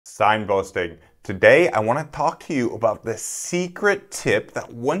Signposting. Today, I want to talk to you about the secret tip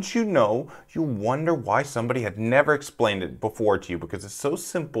that once you know, you wonder why somebody had never explained it before to you, because it's so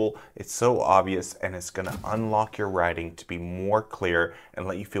simple, it's so obvious, and it's going to unlock your writing to be more clear and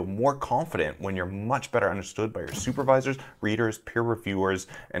let you feel more confident when you're much better understood by your supervisors, readers, peer reviewers,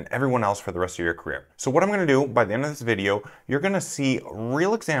 and everyone else for the rest of your career. So what I'm going to do by the end of this video, you're going to see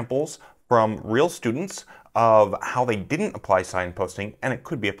real examples from real students of how they didn't apply signposting, and it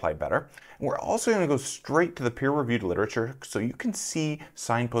could be applied better. And we're also going to go straight to the peer-reviewed literature so you can see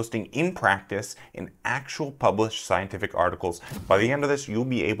signposting in practice in actual published scientific articles. By the end of this, you'll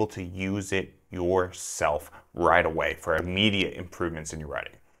be able to use it yourself right away for immediate improvements in your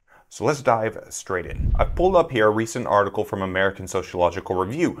writing. So let's dive straight in. I've pulled up here a recent article from American Sociological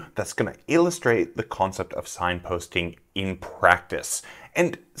Review that's going to illustrate the concept of signposting in practice.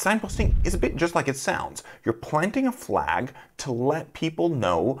 And signposting is a bit just like it sounds. You're planting a flag to let people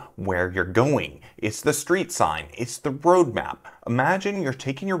know where you're going. It's the street sign. It's the roadmap. Imagine you're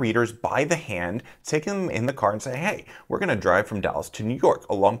taking your readers by the hand, taking them in the car and say, hey, we're going to drive from Dallas to New York,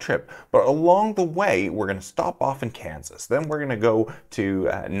 a long trip. But along the way, we're going to stop off in Kansas. Then we're going to go to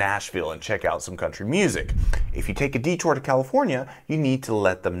Nashville and check out some country music. If you take a detour to California, you need to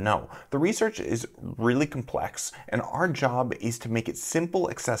let them know. The research is really complex, and our job is to make it simple,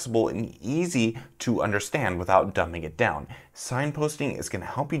 accessible, and easy to understand without dumbing it down. Signposting is going to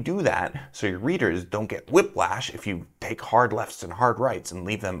help you do that so your readers don't get whiplash if you take hard lefts and hard rights and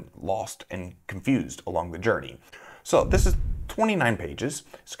leave them lost and confused along the journey. So this is 29 pages.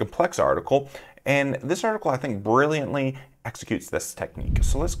 It's a complex article, and this article I think brilliantly executes this technique.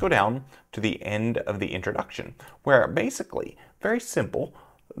 So let's go down to the end of the introduction, where basically, very simple,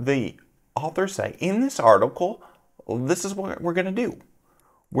 the authors say, in this article, this is what we're going to do.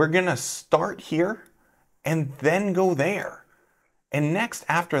 We're going to start here and then go there. And next,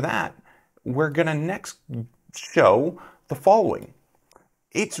 after that, we're going to next show the following.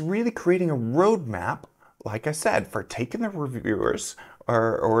 It's really creating a roadmap, like I said, for taking the reviewers,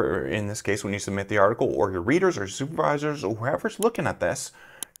 or in this case, when you submit the article, or your readers or supervisors or whoever's looking at this,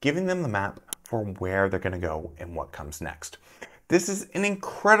 giving them the map for where they're going to go and what comes next. This is an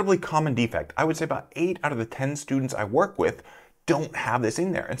incredibly common defect. I would say about 8 out of the 10 students I work with don't have this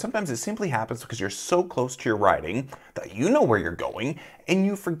in there. And sometimes it simply happens because you're so close to your writing that you know where you're going and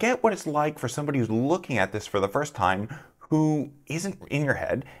you forget what it's like for somebody who's looking at this for the first time who isn't in your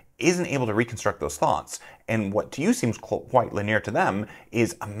head, isn't able to reconstruct those thoughts. And what to you seems quite linear to them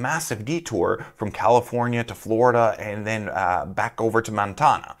is a massive detour from California to Florida and then back over to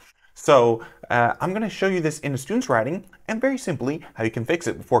Montana. So I'm going to show you this in a student's writing and very simply how you can fix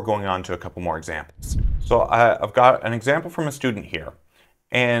it before going on to a couple more examples. So I've got an example from a student here,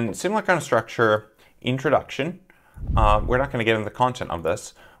 and similar kind of structure, introduction. We're not going to get into the content of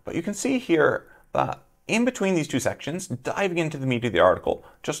this, but you can see here that in between these two sections, diving into the meat of the article,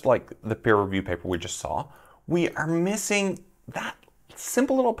 just like the peer review paper we just saw, we are missing that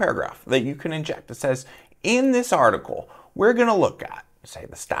simple little paragraph that you can inject that says, in this article, we're going to look at, say,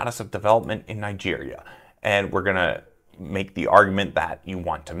 the status of development in Nigeria, and we're going to make the argument that you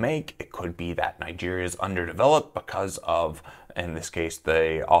want to make. It could be that Nigeria is underdeveloped because of, in this case,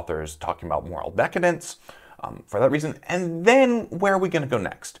 the author is talking about moral decadence for that reason. And then where are we going to go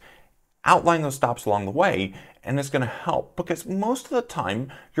next? Outline those stops along the way, and it's going to help because most of the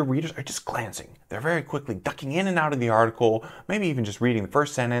time your readers are just glancing. They're very quickly ducking in and out of the article, maybe even just reading the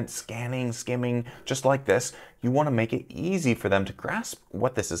first sentence, scanning, skimming, just like this. You want to make it easy for them to grasp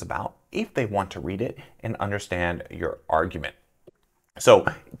what this is about if they want to read it and understand your argument. So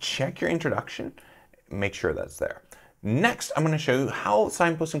check your introduction, make sure that's there. Next, I'm going to show you how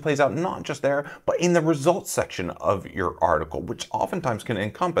signposting plays out not just there, but in the results section of your article, which oftentimes can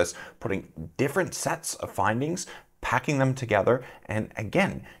encompass putting different sets of findings, packing them together, and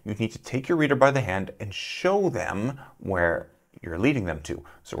again, you need to take your reader by the hand and show them where you're leading them to.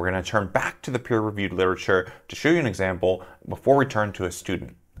 So we're going to turn back to the peer-reviewed literature to show you an example before we turn to a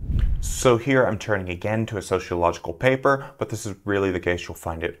student. So here I'm turning again to a sociological paper, but this is really the case. You'll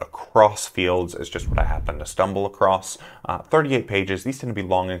find it across fields. It's just what I happened to stumble across. 38 pages. These tend to be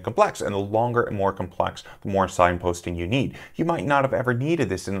long and complex, and the longer and more complex, the more signposting you need. You might not have ever needed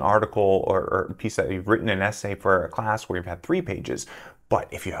this in an article or a piece that you've written an essay for a class where you've had 3 pages. But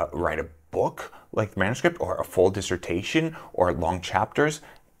if you write a book like the manuscript or a full dissertation or long chapters,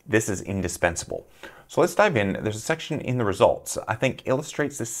 this is indispensable. So let's dive in. There's a section in the results I think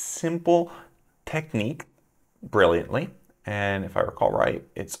illustrates this simple technique brilliantly. And if I recall right,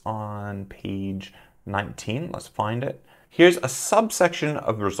 it's on page 19. Let's find it. Here's a subsection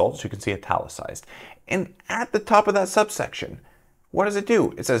of the results. You can see italicized. And at the top of that subsection, what does it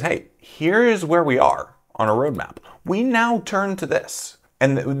do? It says, hey, here is where we are on a roadmap. We now turn to this.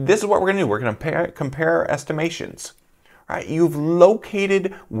 And this is what we're going to do. We're going to compare estimations. Right? You've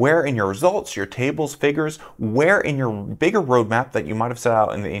located where in your results, your tables, figures, where in your bigger roadmap that you might have set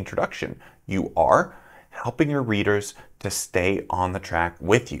out in the introduction you are, helping your readers to stay on the track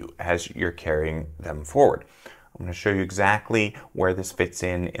with you as you're carrying them forward. I'm going to show you exactly where this fits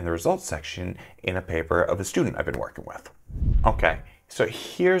in the results section in a paper of a student I've been working with. Okay, so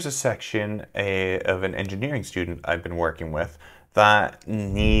here's a section of an engineering student I've been working with that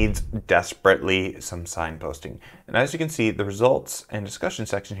needs desperately some signposting. And as you can see, the results and discussion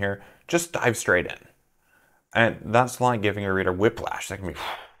section here just dive straight in. And that's like giving a reader whiplash. That can be,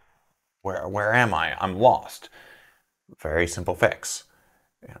 where am I? I'm lost. Very simple fix.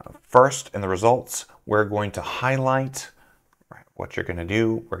 First, in the results, we're going to highlight what you're going to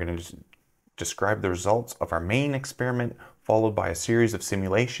do. We're going to describe the results of our main experiment, followed by a series of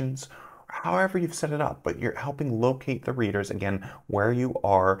simulations, however you've set it up, but you're helping locate the readers, again, where you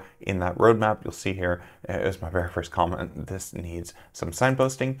are in that roadmap. You'll see here, it was my very first comment, this needs some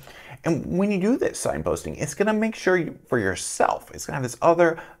signposting. And when you do this signposting, it's going to make sure for yourself, it's going to have this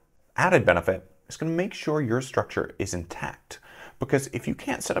other added benefit. It's going to make sure your structure is intact. Because if you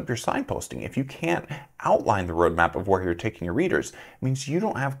can't set up your signposting, if you can't outline the roadmap of where you're taking your readers, it means you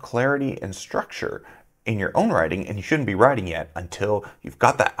don't have clarity and structure in your own writing, and you shouldn't be writing yet until you've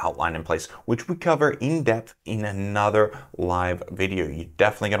got that outline in place, which we cover in depth in another live video. You're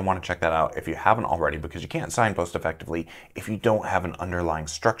definitely going to want to check that out if you haven't already, because you can't signpost effectively if you don't have an underlying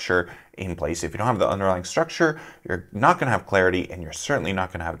structure in place. If you don't have the underlying structure, you're not going to have clarity, and you're certainly not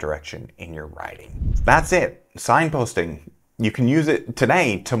going to have direction in your writing. That's it. Signposting. You can use it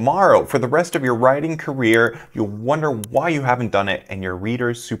today, tomorrow, for the rest of your writing career. You'll wonder why you haven't done it, and your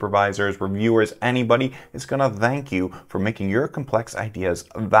readers, supervisors, reviewers, anybody is going to thank you for making your complex ideas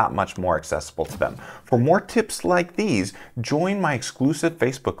that much more accessible to them. For more tips like these, join my exclusive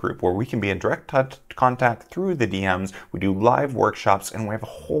Facebook group where we can be in direct contact through the DMs. We do live workshops, and we have a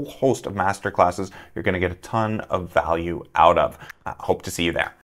whole host of masterclasses you're going to get a ton of value out of. Hope to see you there.